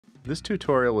This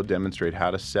tutorial will demonstrate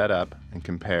how to set up and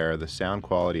compare the sound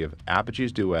quality of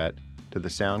Apogee's Duet to the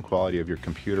sound quality of your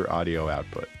computer audio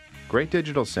output. Great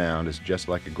digital sound is just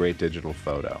like a great digital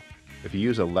photo. If you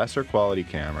use a lesser quality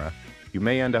camera, you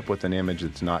may end up with an image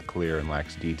that's not clear and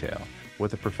lacks detail.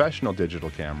 With a professional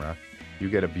digital camera, you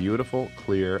get a beautiful,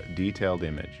 clear, detailed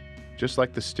image, just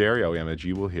like the stereo image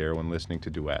you will hear when listening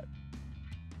to Duet.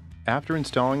 After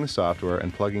installing the software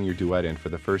and plugging your Duet in for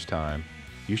the first time,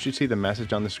 you should see the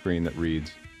message on the screen that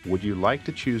reads, "Would you like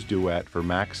to choose Duet for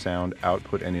max sound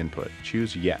output and input?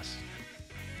 Choose yes."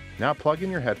 Now plug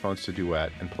in your headphones to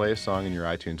Duet and play a song in your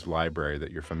iTunes library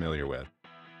that you're familiar with.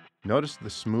 Notice the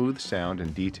smooth sound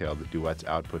and detail that Duet's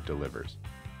output delivers.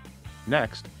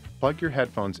 Next, plug your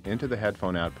headphones into the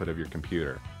headphone output of your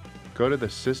computer. Go to the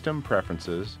System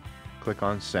Preferences, click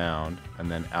on Sound, and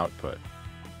then Output.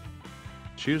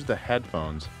 Choose the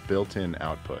headphones built-in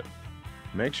output.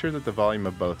 Make sure that the volume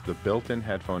of both the built-in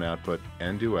headphone output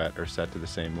and Duet are set to the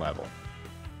same level.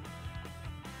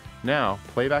 Now,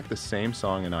 play back the same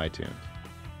song in iTunes.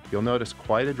 You'll notice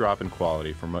quite a drop in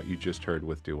quality from what you just heard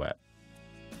with Duet.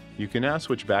 You can now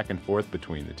switch back and forth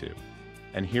between the two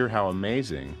and hear how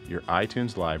amazing your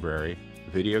iTunes library,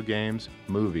 video games,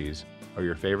 movies, or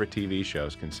your favorite TV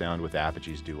shows can sound with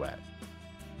Apogee's Duet.